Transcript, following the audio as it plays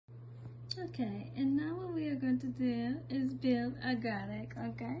Okay, and now what we are going to do is build a garlic,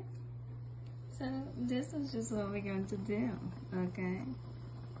 okay? So this is just what we're going to do, okay?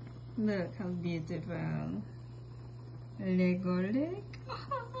 Look how beautiful. Lego leg.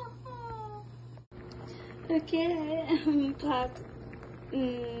 Okay, part,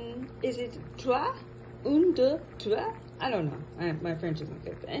 is it trois? Un, deux, trois? I don't know. My French isn't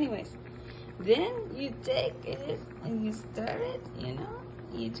good, but anyways. Then you take it and you stir it, you know?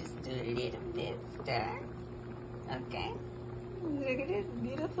 You just do a little bit stir, okay? Look at this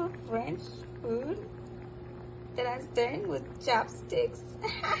beautiful French food that I'm stirring with chopsticks.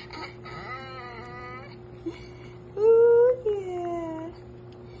 Ooh, yeah.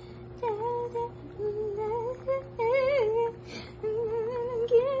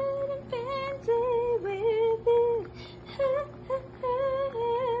 Getting fancy with it.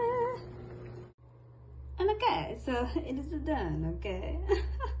 And okay, so it is done, okay?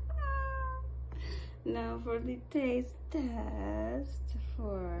 Now for the taste test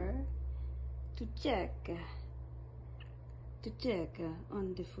to check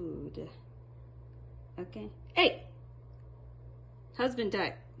on the food. Okay. Hey! Husband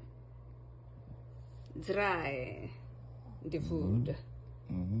type. Dry the food.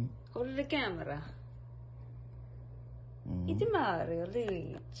 Hold the camera. It's Mario,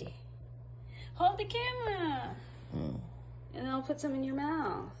 Luigi. Hold the camera. And I'll put some in your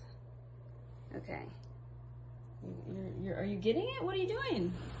mouth. Okay. Are you getting it? What are you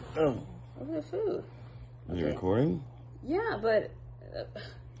doing? Oh. Over the food. Are you recording? Yeah, but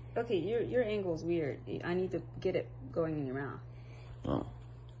okay, your angle's weird. I need to get it going in your mouth. Oh.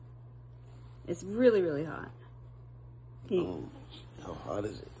 It's really, really hot. Oh. How hot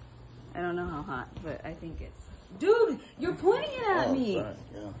is it? I don't know how hot, but I think it's. Dude, you're pointing it at me. Sorry.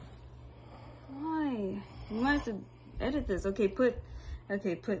 Yeah. Why? You might have to edit this. Okay,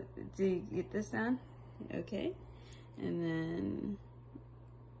 do you get this down? Okay. And then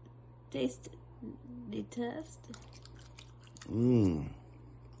taste the test.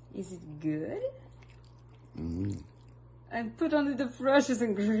 Is it good? I put only the freshest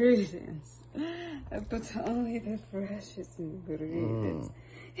ingredients. I put only the freshest ingredients.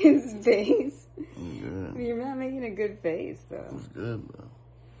 His face. Good. You're not making a good face though. It's good though.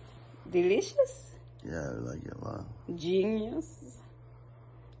 Delicious? Yeah, I like it a lot. Genius.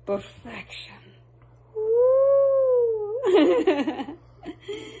 Perfection. Woo.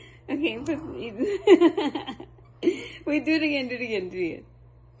 Okay, wait, do it again.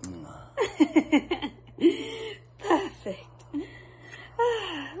 Perfect.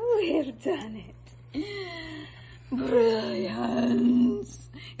 We have done it. Brilliance.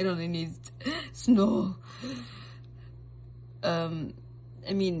 It only needs snow. I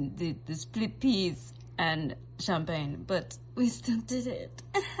mean, the split peas and champagne, but we still did it.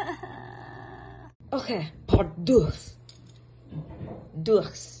 Okay, part deux.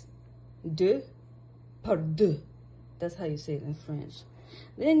 Deux. Part deux. That's how you say it in French.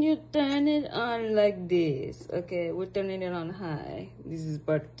 Then you turn it on like this. Okay, we're turning it on high. This is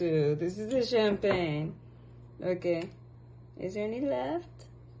part two. This is the champagne. Okay. Is there any left?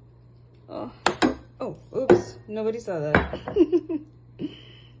 Oh, oops. Nobody saw that.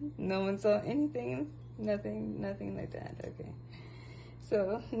 No one saw anything? Nothing like that. Okay.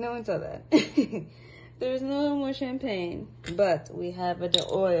 So, no one saw that. There's no more champagne, but we have the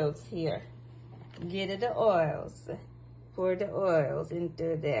oils here. Get the oils. Pour the oils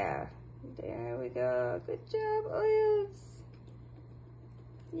into there. There we go. Good job, oils.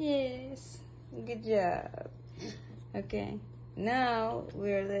 Yes. Good job. Okay. Now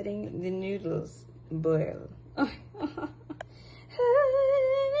we're letting the noodles boil.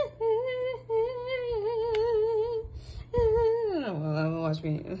 Well, watch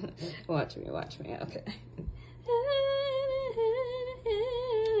me. Okay.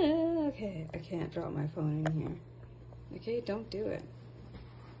 Okay, I can't drop my phone in here. Okay, don't do it.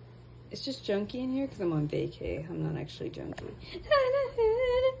 It's just junky in here because I'm on vacay. I'm not actually junky.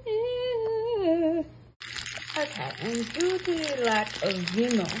 Okay, and due to the lack of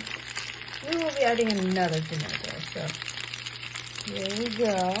vino, we will be adding another tomato. So, here we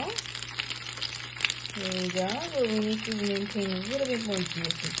go. But we need to maintain a little bit more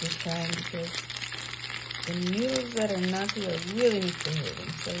juice at this time because the noodles that are nutty are really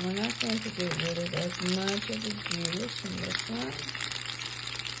misbehaving. So we're not going to get rid of as much of the juice in this one.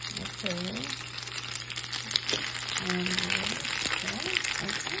 Okay. And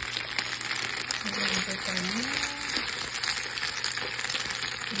okay. We're going to put that in.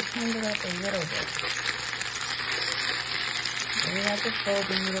 Just hand it up a little bit. We have to fold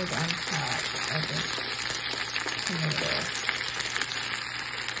the noodles on top of the tomato.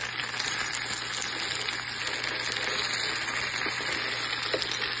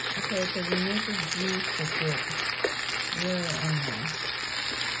 Okay, because we need to juice the bit. Really onion.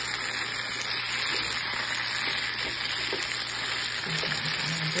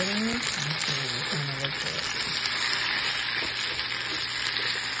 Getting it? Okay, we're kind of look at it.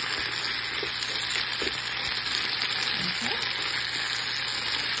 Okay.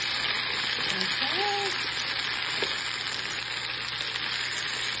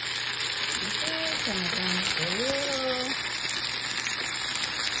 Come down just a little.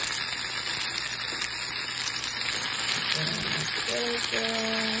 There we go.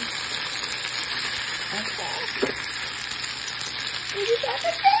 Okay.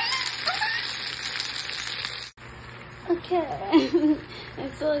 Okay.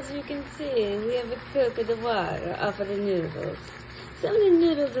 And so as you can see, we have a cook of the water off of the noodles. Some of the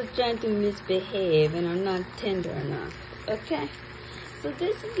noodles are trying to misbehave and are not tender enough. Okay? So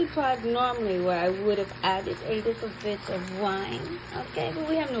this is the part normally where I would have added a little bit of wine, okay? But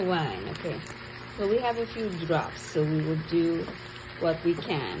we have no wine, okay? So we have a few drops, so we will do what we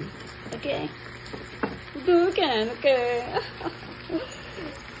can, okay? We'll do what we can, okay?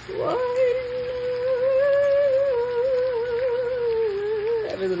 Wine.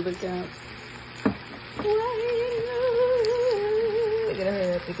 Every little bit counts. Wine. I gotta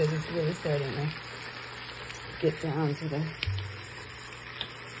hurry up because it's really starting to get down to the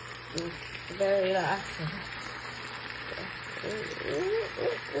very last.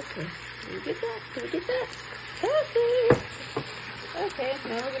 Okay. Can we get that? Can we get that? Perfect. Okay,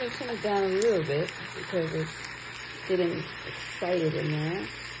 now we're going to turn it down a little bit because it's getting excited in there.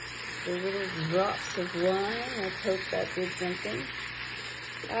 The little drops of wine. Let's hope that did something.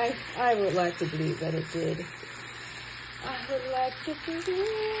 I would like to believe that it did. I would like to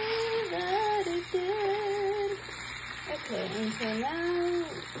believe that it did. Okay, and so now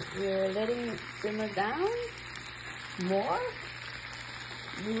we're letting it simmer down more.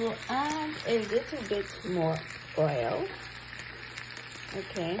 We will add a little bit more oil.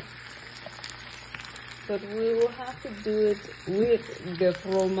 Okay. But we will have to do it with the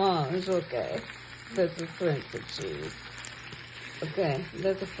fromage, okay? That's the French for cheese. Okay,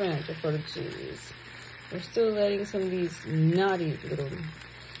 that's the French for the cheese. We're still letting some of these naughty little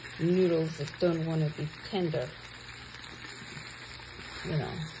noodles that don't want to be tender, you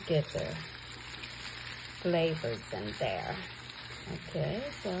know, get their flavors in there. Okay,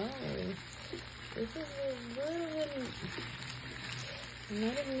 so this is a little bit,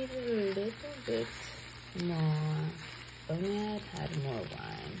 might have needed a little bit more. If only I had more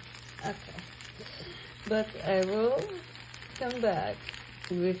wine. Okay, but I will come back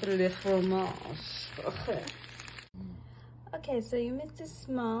with the fromage. Okay. Okay, so you missed a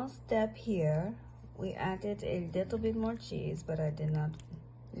small step here. We added a little bit more cheese, but I did not,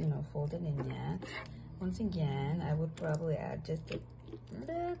 you know, fold it in yet. Once again, I would probably add just a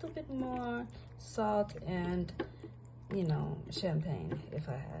little bit more salt and, you know, champagne if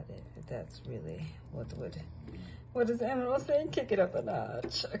I had it. If that's really what does Emerald say? Kick it up a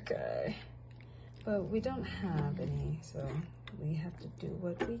notch. Okay. But we don't have any, so we have to do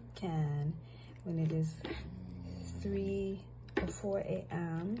what we can when it is 3 or 4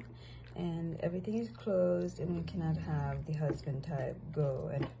 a.m. and everything is closed and we cannot have the husband type go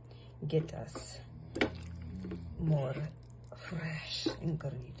and get us more fresh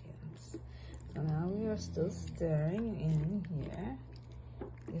ingredients. So now we are still stirring in here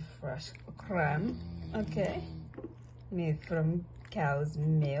the fresh creme, okay, made from cow's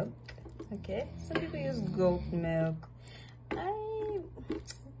milk. Okay, some people use goat milk.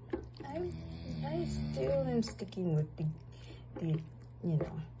 I still am sticking with the you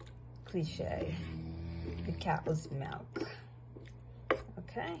know, cliche, the cow's milk.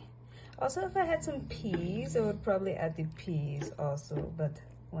 Okay. Also, if I had some peas, I would probably add the peas also. But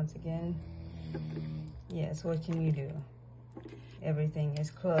once again, yes, what can you do? Everything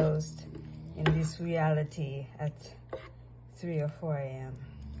is closed in this reality at 3 or 4 a.m.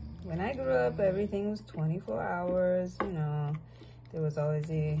 When I grew up, everything was 24 hours, you know. There was always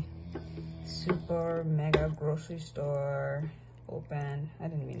a super mega grocery store open. I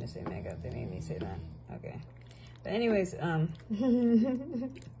didn't mean to say mega, they made me say that. Okay. But anyways,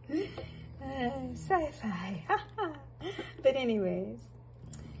 sci-fi. But anyways,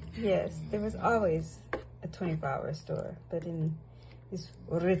 yes, there was always a 24-hour store. But in this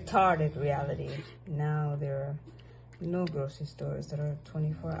retarded reality, now there are no grocery stores that are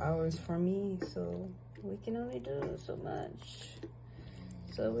 24 hours for me, so we can only do so much.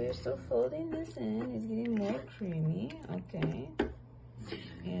 So we're still folding this in. It's getting more creamy, okay.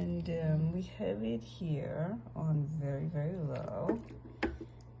 And we have it here on very, very low.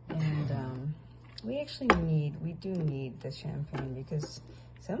 And we do need the champagne because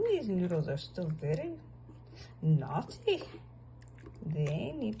Some of these noodles are still very naughty.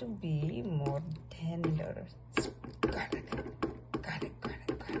 They need to be more tender. Garlic, garlic,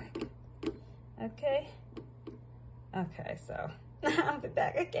 garlic, garlic. Okay? Okay, so I'll be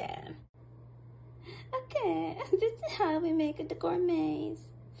back again. Okay, this is how we make the gourmets.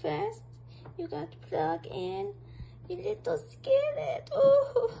 First, you got to plug in your little skillet.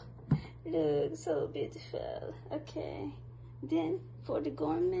 Oh, look, so beautiful. Okay, then for the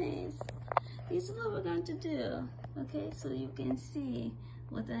gourmets, this is what we're going to do. Okay, so you can see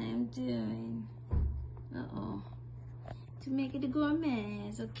what I am doing. Uh-oh. To make it the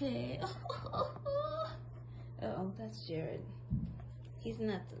gourmets, okay? Uh-oh, that's Jared. He's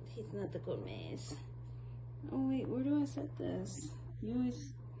not the gourmets. Oh wait, where do I set this? You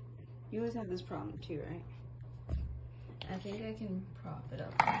always have this problem too, right? I think I can prop it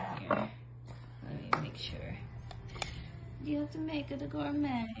up right here. Let me make sure. You have to make it the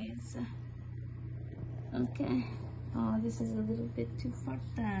gourmets. Okay. Oh, this is a little bit too far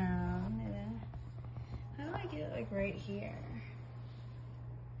down. How do I get it like right here?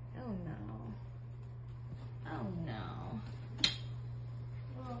 Oh no. Oh no.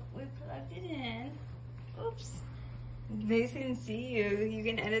 Well, we plugged it in. Oops. They didn't see you. You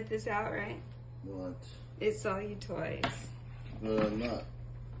can edit this out, right? What? It saw you twice. Well, I'm not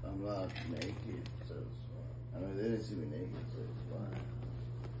naked, so it's fine. I mean, they didn't see me naked, so it's fine.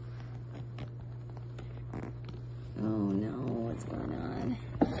 Oh no, what's going on?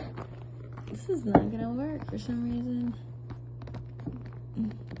 This is not gonna work for some reason.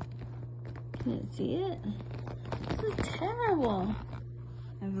 Can't see it. This is terrible.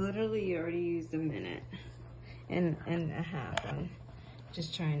 I've literally already used a minute and a half. I'm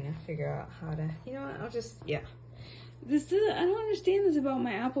just trying to figure out how to, you know what, I'll just, yeah. I don't understand this about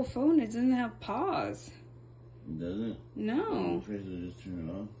my Apple phone. It doesn't have pause. Does it? No. Tracy just turn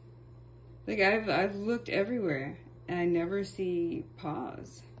it on. Like I've looked everywhere and I never see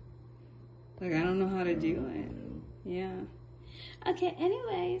pause. Like I don't know how to do it. Yeah. Okay,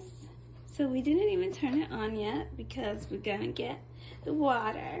 anyways. So we didn't even turn it on yet because we're gonna get the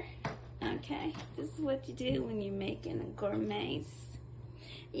water. Okay, this is what you do when you're making a gourmet.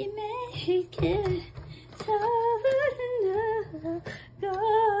 You make it gourmet.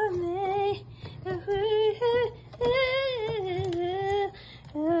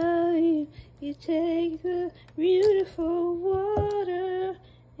 Oh, you take the beautiful water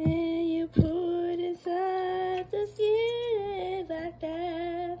and you put inside the skillet like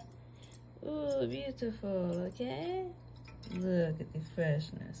that. Oh, beautiful, okay? Look at the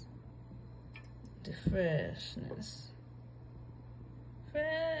freshness. The freshness.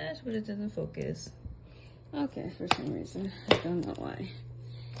 Fresh, but it doesn't focus. Okay, for some reason. I don't know why.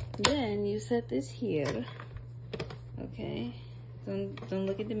 Then you set this here. Okay? Don't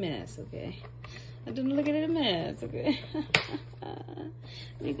look at the mess, okay? Don't look at the mess, okay?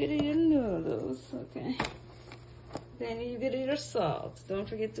 Look at your noodles, okay? Then you get your salt. Don't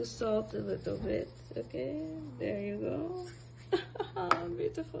forget to salt a little bit, okay? There you go.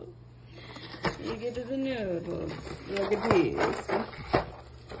 Beautiful. You get to the noodles. Look at these.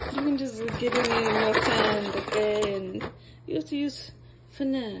 You can just get it in your hand, okay? And you have to use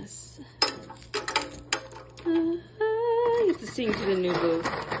finesse. You have to sing to the noodles.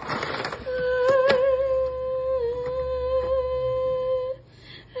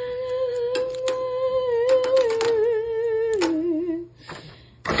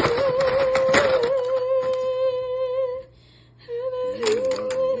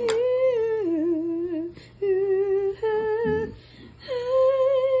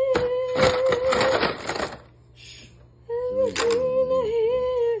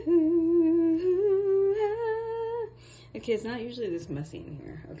 Okay, it's not usually this messy in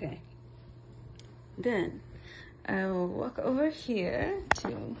here. Okay. Then I will walk over here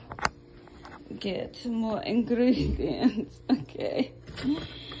to get more ingredients. Okay.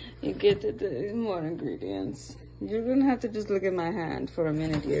 You get the more ingredients. You're gonna have to just look at my hand for a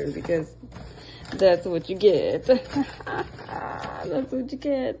minute here because that's what you get. That's what you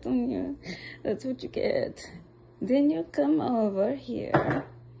get on you. That's what you get. Then you come over here.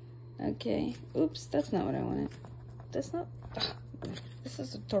 Okay. Oops, that's not what I wanted. That's not, this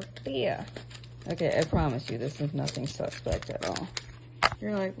is a tortilla. Okay, I promise you, this is nothing suspect at all.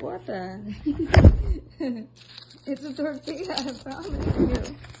 You're like, what the? It's a tortilla, I promise you.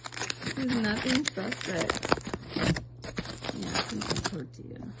 This is nothing suspect. Yeah, it's a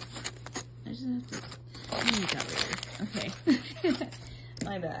tortilla. I just have to, let me get later. Okay.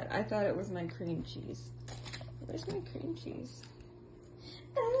 My bad. I thought it was my cream cheese. Where's my cream cheese?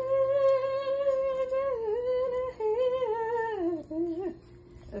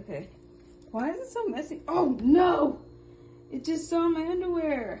 it's so messy. Oh no! It just saw my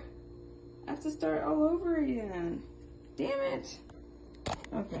underwear. I have to start all over again. Damn it.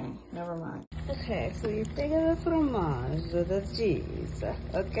 Okay, never mind. Okay, so you take the fromage, the cheese.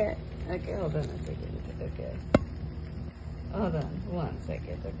 Okay, okay, hold on a second. Okay. Hold on, 1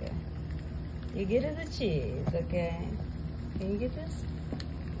 second, okay. You get the cheese, okay? Can you get this?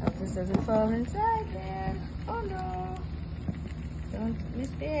 I hope this doesn't fall inside there. Oh no. Don't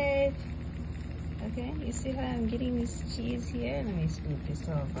misbehave. Okay, you see how I'm getting this cheese here? Let me scoop this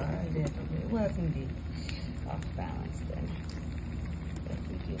over a little bit. Well, it's indeed off balance then. If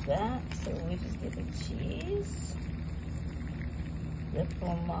we do that, so we just get the cheese, the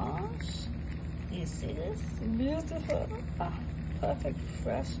fromage. You see this? Beautiful. Ah, perfect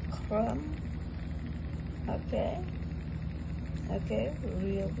fresh crumb. Okay. Okay,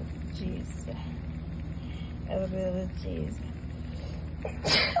 real cheese. Real cheese.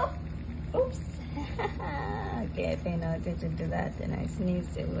 Oops. Okay, pay no attention to that, and I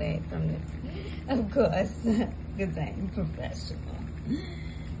sneezed away from it. Of course, because I'm professional.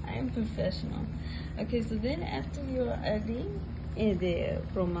 I'm professional. Okay, so then after you're adding the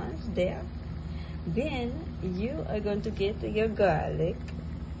fromage there, then you are going to get your garlic.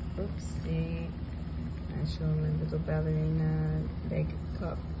 Oopsie. I show my little ballerina leg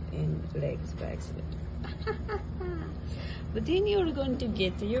cup and legs by accident. But then you're going to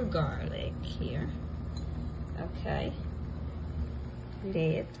get your garlic here. Okay.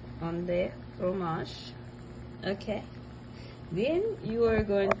 Lay it on the fromage. Okay. Then you are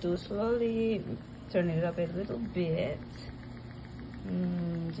going to slowly turn it up a little bit.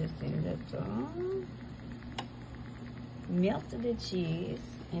 Just a little. Melt the cheese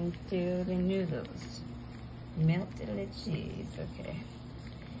into the noodles. Melt the cheese, okay.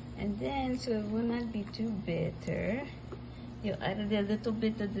 And then, so it will not be too bitter, you add a little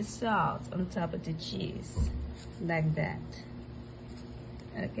bit of the salt on top of the cheese, like that.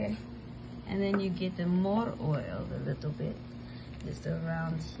 Okay. And then you get the more oil, a little bit, just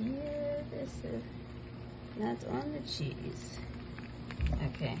around here. This is not on the cheese.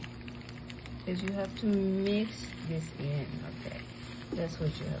 Okay. Because you have to mix this in. Okay. That's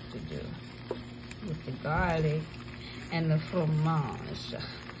what you have to do with the garlic and the fromage.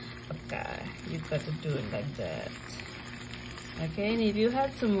 Okay, you got to do it like that. Okay, and if you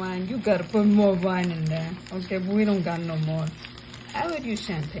had some wine, you gotta put more wine in there. Okay, but we don't got no more. I would use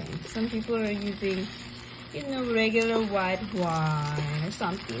champagne. Some people are using, you know, regular white wine or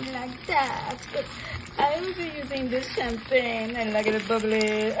something like that. But I would be using this champagne. I like it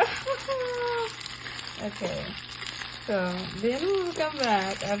bubbly. Okay, so then we will come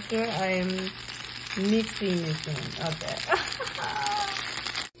back after I am mixing this in. Okay.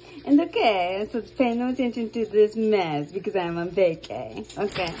 And okay, so pay no attention to this mess because I'm on vacay.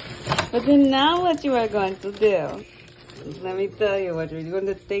 Okay. But then now what you are going to do, let me tell you what you're going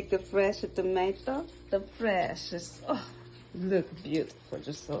to take the fresh tomato. The fresh is, oh, look beautiful,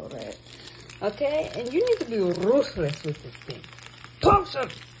 just so red. Okay, and you need to be ruthless with this thing. Torture,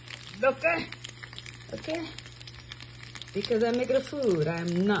 okay? Okay? Because I make the food,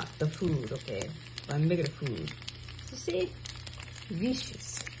 I'm not the food, okay? I make the food. So see?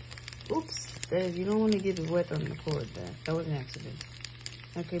 Vicious. Oops, you don't want to get it wet on the cord there. That was an accident.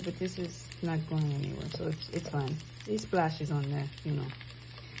 Okay, but this is not going anywhere, so it's fine. These splashes on there, you know.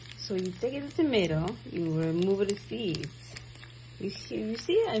 So you take the tomato, you remove the seeds. You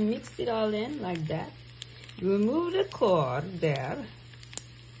see, I mixed it all in like that. You remove the cord there.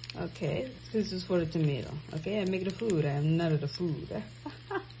 Okay, this is for the tomato. Okay, I make the food. I am not of the food.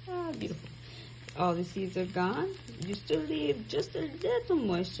 Beautiful. All the seeds are gone. You still leave just a little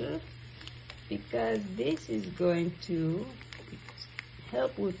moisture because this is going to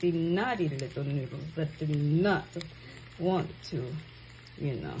help with the naughty little noodles that do not want to,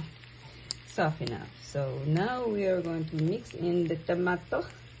 you know, soften up. So now we are going to mix in the tomato,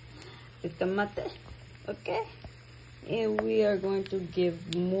 okay? And we are going to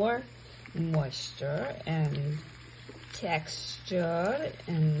give more moisture and texture,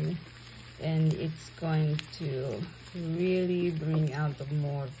 and it's going to really bring out the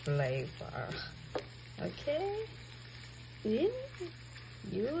more flavor. Okay? Then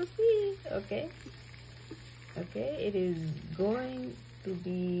you will see. Okay? Okay, it is going to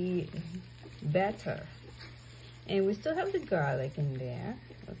be better. And we still have the garlic in there.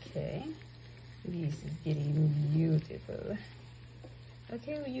 Okay? This is getting beautiful.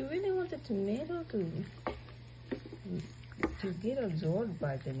 Okay, well, you really want the tomato to get absorbed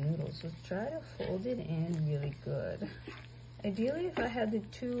by the noodles, so try to fold it in really good. Ideally, if I had the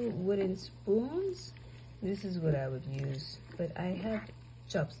 2 wooden spoons, this is what I would use, but I have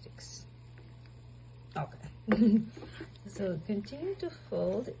chopsticks. Okay. So continue to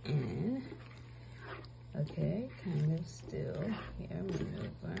fold in. Okay, kind of still here,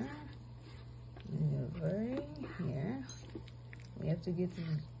 maneuvering here. We have to get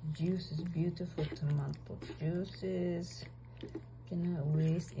these juices, beautiful tomato juices. Cannot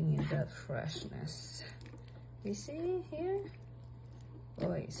waste any of that freshness. You see here?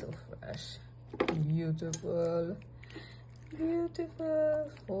 Oh, it's so fresh. Beautiful.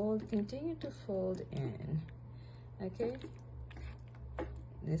 Beautiful. Fold, continue to fold in. Okay?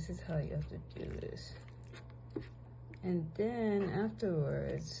 This is how you have to do this. And then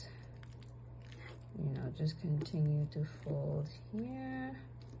afterwards, you know, just continue to fold here.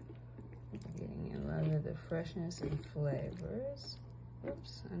 Getting a lot of the freshness and flavors.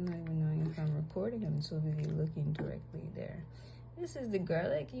 Oops, I'm not even knowing if I'm recording. I'm so busy looking directly there. This is the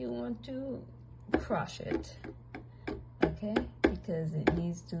garlic. You want to crush it, okay? Because it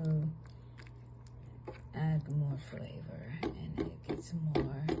needs to add more flavor and it gets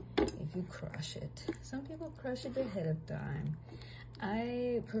more if you crush it. Some people crush it ahead of time.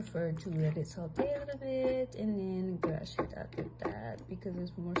 I prefer to let it saute a little bit and then crush it after that because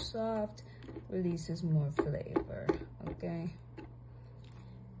it's more soft, releases more flavor, okay?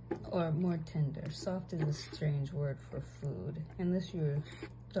 Or more tender. Soft is a strange word for food, unless you're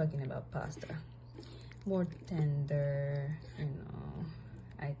talking about pasta. More tender, you know,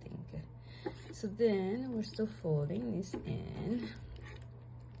 I think. So then we're still folding this in.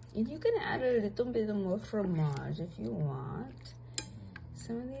 And you can add a little bit more fromage if you want.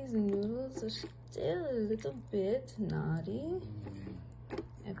 Some of these noodles are still a little bit naughty.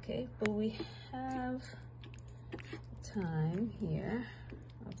 Okay, but we have time here.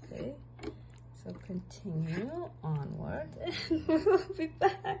 Okay, so continue onward and we'll be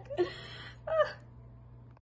back.